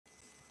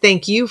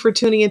Thank you for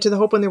tuning into the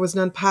Hope When There Was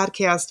None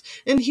podcast.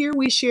 And here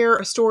we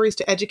share stories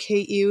to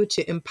educate you,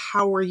 to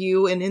empower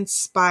you, and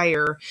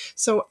inspire.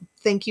 So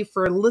thank you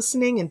for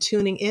listening and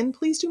tuning in.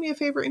 Please do me a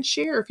favor and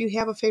share if you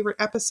have a favorite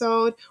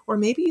episode, or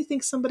maybe you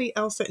think somebody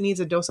else that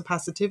needs a dose of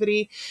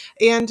positivity,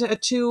 and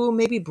to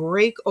maybe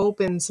break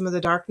open some of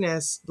the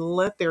darkness.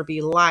 Let there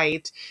be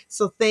light.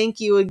 So thank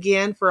you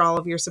again for all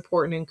of your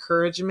support and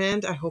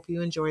encouragement. I hope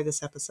you enjoy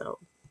this episode.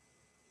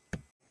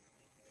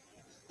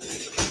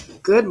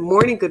 Good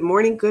morning, good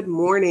morning, good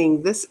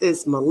morning. This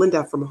is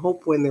Melinda from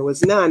Hope When There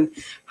Was None.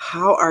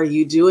 How are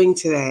you doing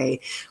today?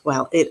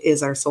 Well, it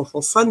is our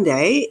Soulful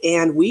Sunday,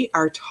 and we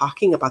are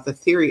talking about the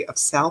theory of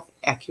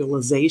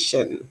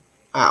self-actualization.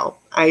 Wow,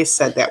 I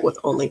said that with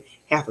only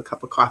half a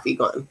cup of coffee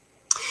gone.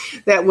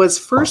 That was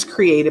first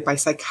created by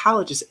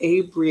psychologist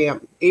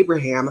Abraham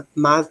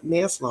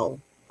Maslow.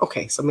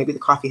 Okay, so maybe the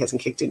coffee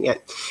hasn't kicked in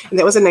yet. And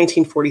that was in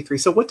 1943.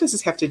 So what does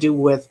this have to do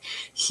with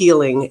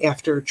healing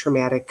after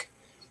traumatic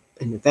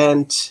an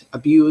event,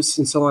 abuse,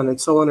 and so on,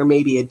 or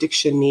maybe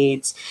addiction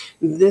needs?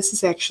 This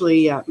is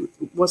actually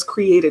was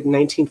created in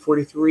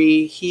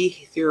 1943.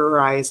 He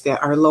theorized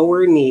that our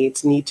lower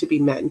needs need to be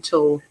met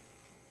so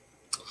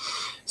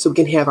we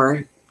can have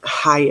our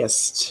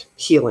highest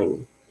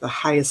healing, the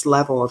highest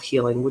level of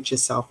healing, which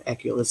is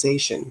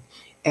self-actualization.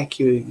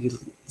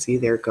 See,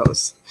 there it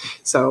goes.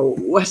 So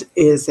what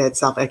is that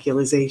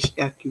self-actualization?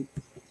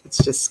 Let's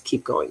just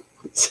keep going.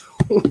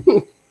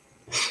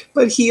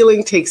 But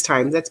healing takes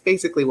time. That's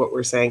basically what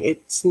we're saying.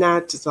 It's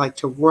not just like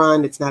to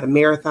run. It's not a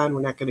marathon.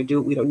 We're not going to do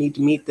it. We don't need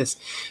to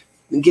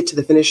get to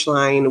the finish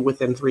line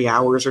within 3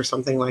 hours or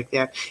something like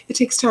that. It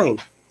takes time.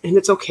 And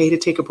it's okay to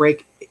take a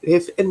break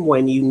if and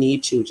when you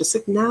need to. Just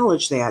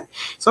acknowledge that.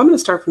 So I'm going to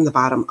start from the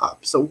bottom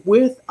up. So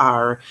with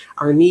our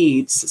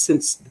needs,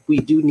 since we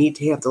do need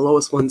to have the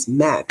lowest ones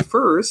met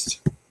first,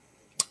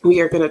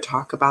 we are going to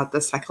talk about the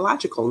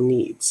psychological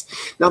needs.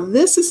 Now,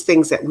 this is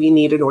things that we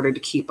need in order to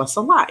keep us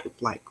alive,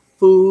 like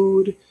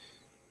food,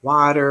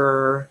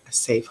 water, a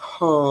safe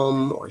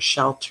home or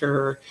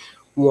shelter,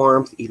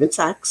 warmth, even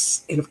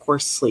sex, and of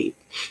course, sleep.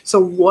 So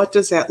what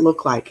does that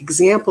look like?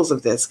 Examples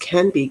of this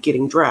can be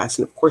getting dressed.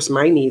 And of course,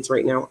 my needs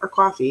right now are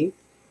coffee.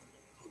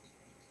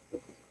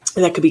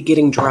 And that could be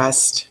getting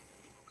dressed,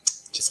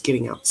 just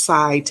getting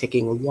outside,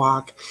 taking a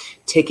walk,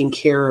 taking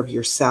care of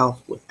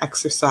yourself with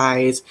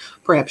exercise.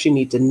 Perhaps you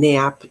need to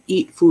nap,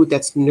 eat food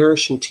that's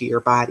nourishing to your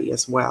body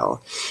as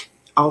well.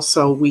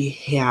 Also, we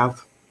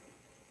have,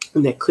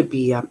 and that could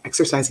be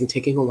exercising,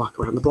 taking a walk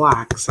around the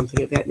block,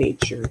 something of that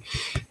nature.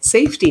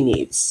 Safety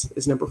needs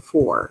is number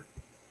 4.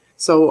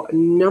 So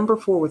number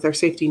 4 with our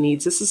safety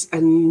needs, this is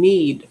a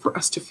need for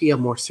us to feel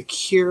more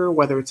secure,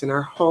 whether it's in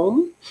our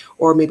home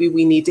or maybe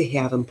we need to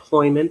have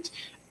employment,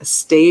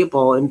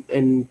 stable,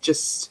 and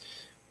just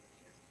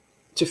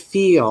to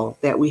feel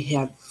that we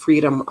have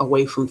freedom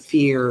away from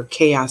fear,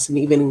 chaos, and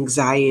even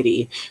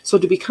anxiety. So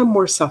to become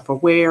more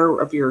self-aware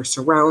of your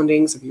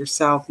surroundings, of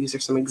yourself, these are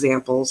some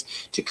examples,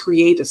 to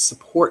create a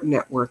support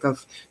network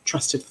of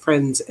trusted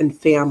friends and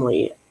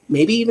family,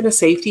 maybe even a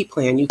safety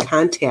plan. You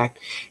contact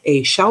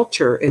a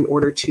shelter in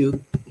order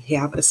to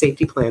have a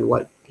safety plan.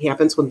 What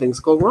happens when things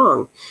go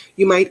wrong?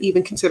 You might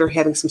even consider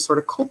having some sort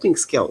of coping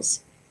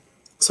skills.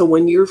 So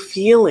when you're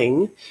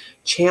feeling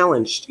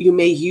challenged, you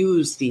may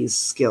use these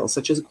skills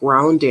such as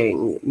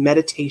grounding,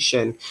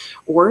 meditation,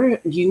 or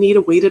you need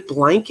a weighted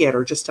blanket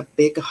or just a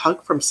big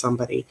hug from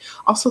somebody.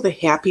 Also, the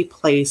happy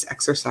place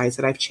exercise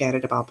that I've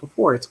chatted about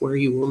before. It's where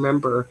you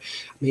remember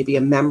maybe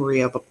a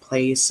memory of a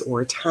place or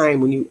a time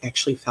when you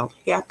actually felt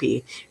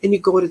happy, and you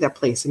go to that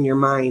place in your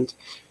mind.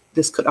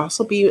 This could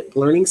also be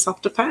learning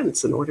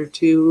self-defense in order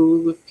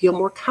to feel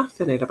more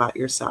confident about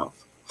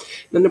yourself.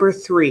 Now, number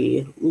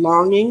 3,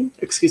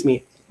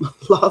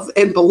 love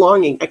and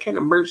belonging. I kind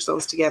of merged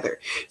those together.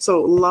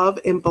 So love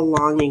and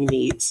belonging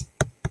needs.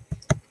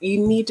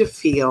 You need to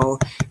feel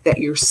that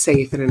you're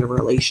safe and in a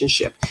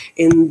relationship.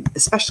 And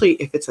especially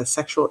if it's a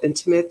sexual,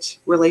 intimate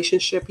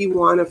relationship, you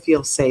want to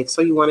feel safe.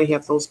 So you want to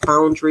have those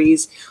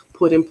boundaries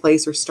put in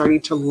place or starting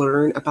to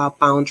learn about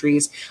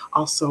boundaries.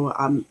 Also,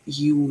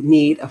 you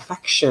need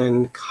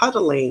affection,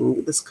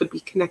 cuddling. This could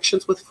be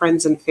connections with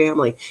friends and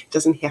family. It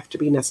doesn't have to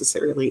be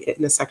necessarily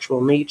in a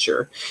sexual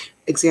nature.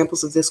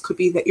 Examples of this could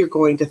be that you're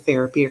going to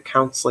therapy or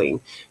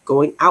counseling,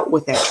 going out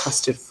with that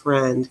trusted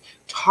friend,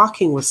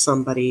 talking with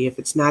somebody, if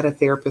it's not a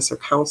therapist or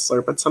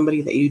counselor, but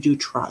somebody that you do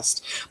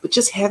trust. But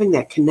just having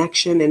that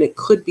connection, and it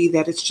could be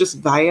that it's just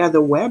via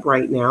the web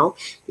right now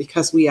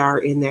because we are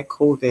in that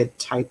COVID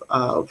type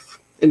of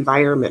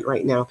environment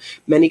right now.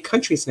 Many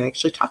countries, and I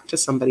actually talked to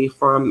somebody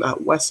from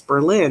West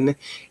Berlin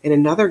and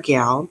another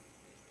gal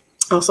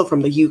also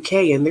from the UK,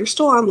 and they're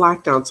still on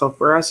lockdown. So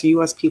for us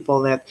US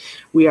people that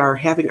we are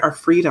having our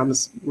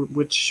freedoms,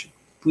 which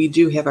we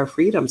do have our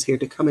freedoms here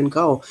to come and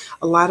go,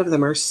 a lot of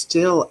them are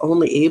still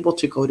only able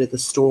to go to the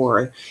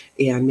store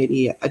and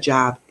maybe a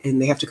job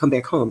and they have to come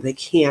back home. They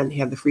can't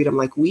have the freedom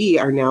like we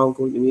are now,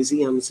 going to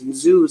museums and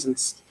zoos and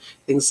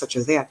things such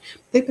as that.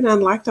 They've been on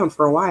lockdown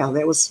for a while.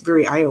 That was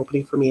very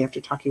eye-opening for me after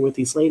talking with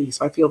these ladies.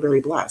 So I feel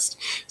very blessed.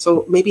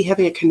 So maybe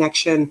having a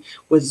connection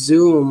with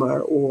Zoom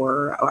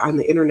or on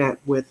the internet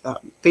with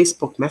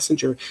Facebook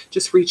Messenger,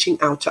 just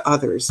reaching out to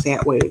others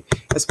that way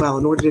as well,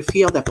 in order to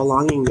feel that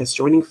belongingness,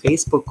 joining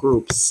Facebook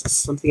groups,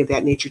 something of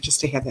that nature,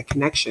 just to have that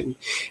connection.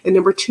 And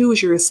number 2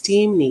 is your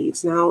esteem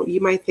needs. Now,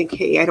 you might think,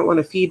 hey, I don't want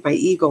to feed my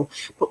ego,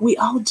 but we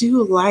all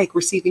do like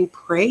receiving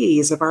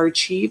praise of our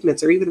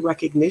achievements or even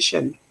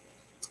recognition,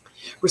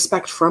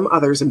 respect from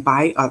others and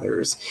by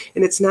others.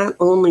 And it's not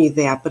only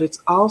that, but it's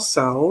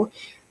also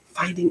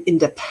finding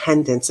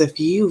independence. If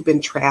you've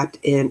been trapped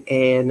in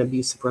an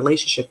abusive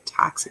relationship,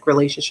 toxic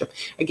relationship,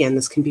 again,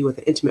 this can be with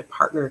an intimate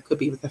partner, it could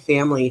be with a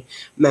family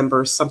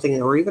member,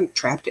 something, or even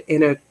trapped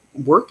in a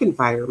work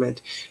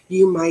environment,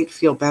 you might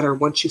feel better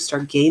once you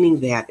start gaining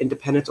that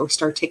independence or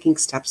start taking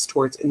steps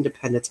towards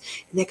independence.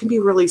 And that can be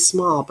really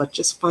small, but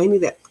just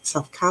finding that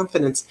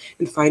self-confidence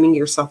and finding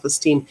your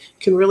self-esteem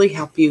can really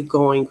help you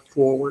going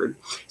forward.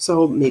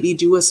 So maybe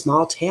do a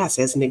small task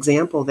as an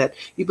example that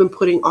you've been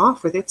putting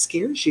off or that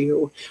scares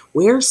you.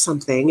 Wear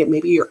something, and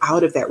maybe you're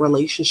out of that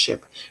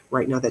relationship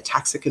right now, that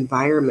toxic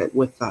environment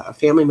with a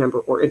family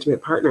member or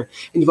intimate partner,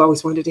 and you've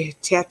always wanted to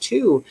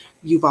tattoo,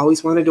 you've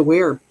always wanted to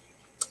wear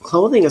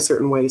clothing a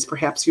certain ways.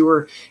 Perhaps you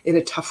were in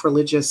a tough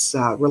religious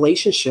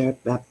relationship,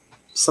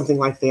 something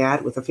like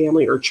that, with a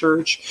family or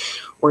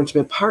church or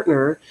intimate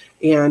partner,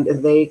 and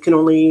they can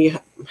only,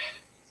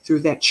 through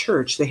that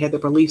church, they had the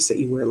beliefs that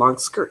you wear long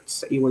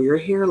skirts, that you wear your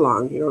hair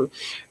long,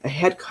 a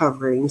head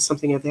covering,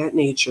 something of that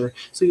nature.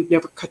 So you've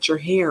never cut your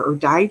hair or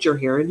dyed your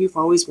hair, and you've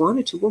always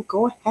wanted to. Well,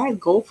 go ahead,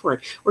 go for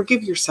it, or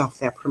give yourself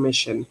that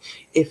permission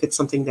if it's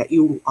something that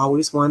you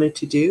always wanted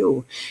to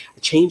do.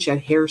 Change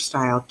that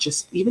hairstyle,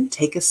 just even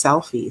take a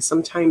selfie.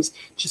 Sometimes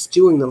just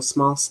doing those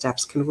small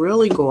steps can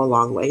really go a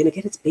long way. And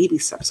again, it's baby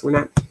steps. We're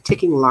not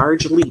taking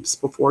large leaps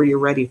before you're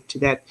ready to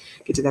get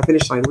to that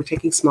finish line. We're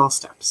taking small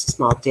steps,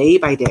 small, day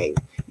by day,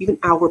 even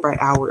hour by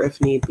hour if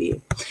need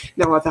be.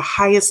 Now, at the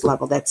highest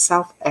level, that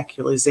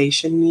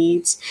self-actualization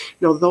needs,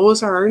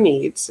 those are our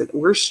needs that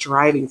we're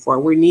striving for.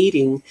 We're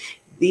needing.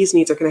 These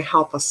needs are going to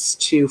help us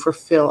to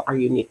fulfill our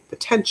unique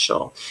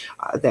potential,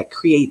 that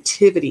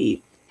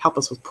creativity, help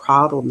us with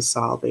problem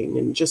solving,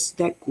 and just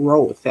that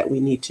growth that we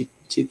need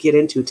to get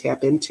into,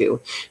 tap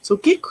into. So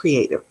get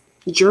creative.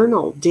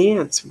 Journal,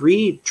 dance,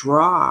 read,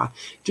 draw,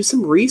 do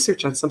some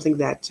research on something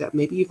that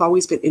maybe you've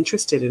always been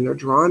interested in or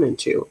drawn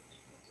into.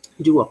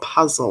 Do a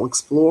puzzle,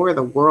 explore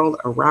the world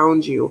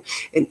around you.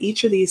 And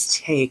each of these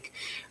take,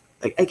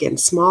 again,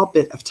 small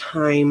bit of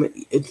time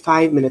in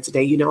 5 minutes a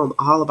day. I'm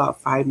all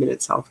about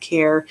 5-minute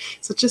self-care.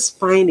 So just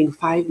finding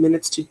 5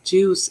 minutes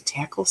to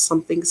tackle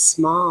something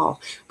small,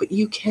 but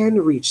you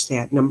can reach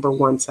that number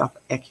 1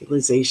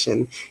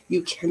 self-actualization.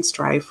 You can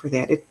strive for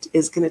that. It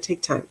is going to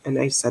take time. And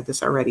I've said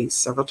this already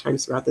several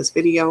times throughout this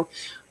video.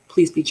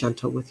 Please be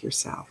gentle with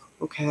yourself.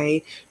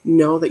 Okay,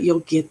 know that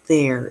you'll get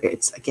there.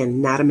 It's,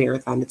 again, not a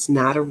marathon. It's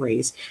not a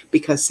race,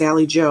 because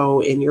Sally Joe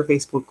in your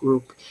Facebook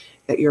group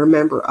that you're a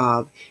member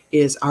of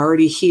is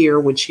already here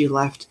when she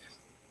left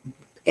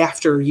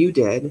after you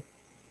did.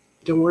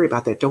 Don't worry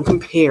about that. Don't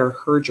compare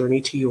her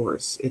journey to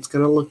yours. It's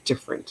going to look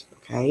different.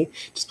 Okay,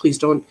 just please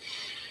don't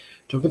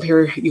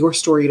compare your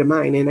story to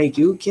mine. And I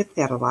do get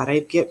that a lot. I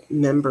get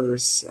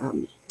members,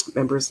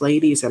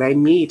 ladies that I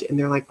meet, and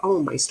they're like,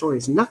 oh, my story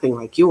is nothing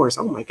like yours.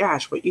 Oh my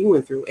gosh, what you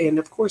went through. And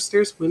of course,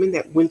 there's women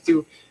that went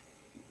through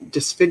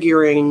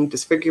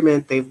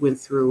disfigurement. They've went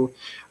through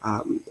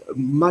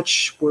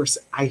much worse,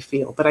 I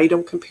feel, but I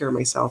don't compare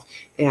myself,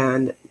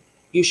 and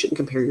you shouldn't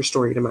compare your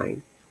story to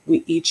mine.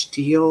 We each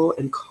deal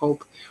and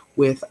cope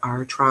with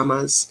our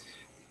traumas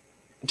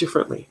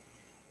differently.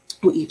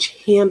 We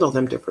each handle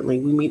them differently.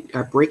 We meet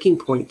our breaking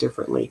point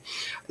differently.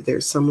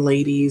 There's some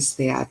ladies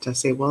that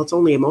say, well, it's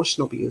only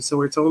emotional abuse,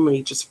 or it's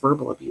only just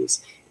verbal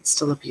abuse. It's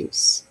still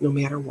abuse, no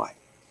matter what.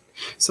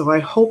 So I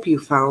hope you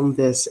found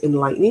this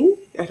enlightening.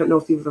 I don't know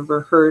if you've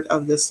ever heard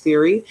of this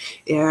theory.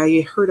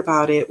 I heard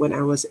about it when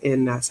I was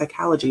in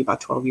psychology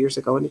about 12 years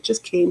ago, and it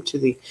just came to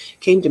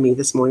me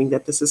this morning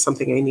that this is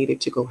something I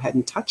needed to go ahead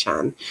and touch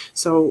on.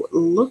 So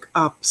look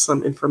up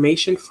some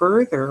information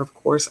further, of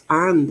course,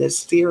 on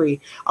this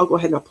theory. I'll go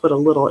ahead and I'll put a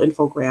little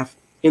infographic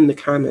in the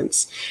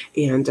comments.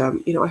 And,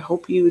 I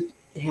hope you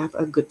have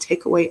a good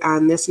takeaway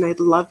on this, and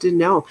I'd love to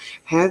know,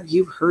 have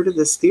you heard of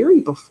this theory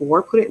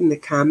before? Put it in the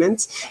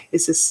comments.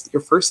 Is this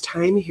your first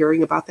time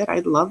hearing about that?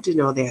 I'd love to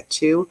know that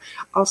too.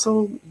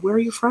 Also, where are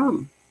you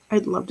from?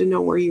 I'd love to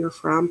know where you're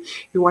from.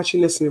 If you're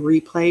watching this in a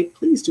replay,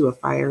 please do a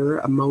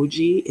fire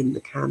emoji in the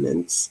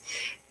comments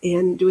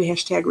and do a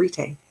hashtag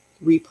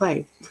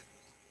replay.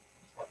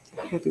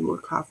 Having more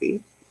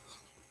coffee.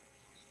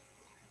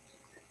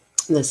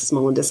 This is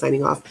Melinda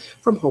signing off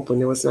from Hope When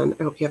There Was None.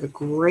 I hope you have a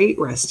great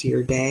rest of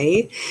your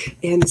day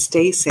and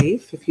stay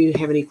safe. If you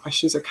have any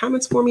questions or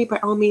comments for me, by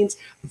all means,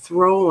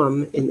 throw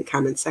them in the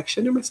comments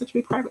section or message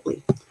me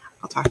privately.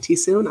 I'll talk to you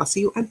soon. I'll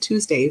see you on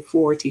Tuesday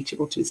for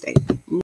Teachable Tuesday.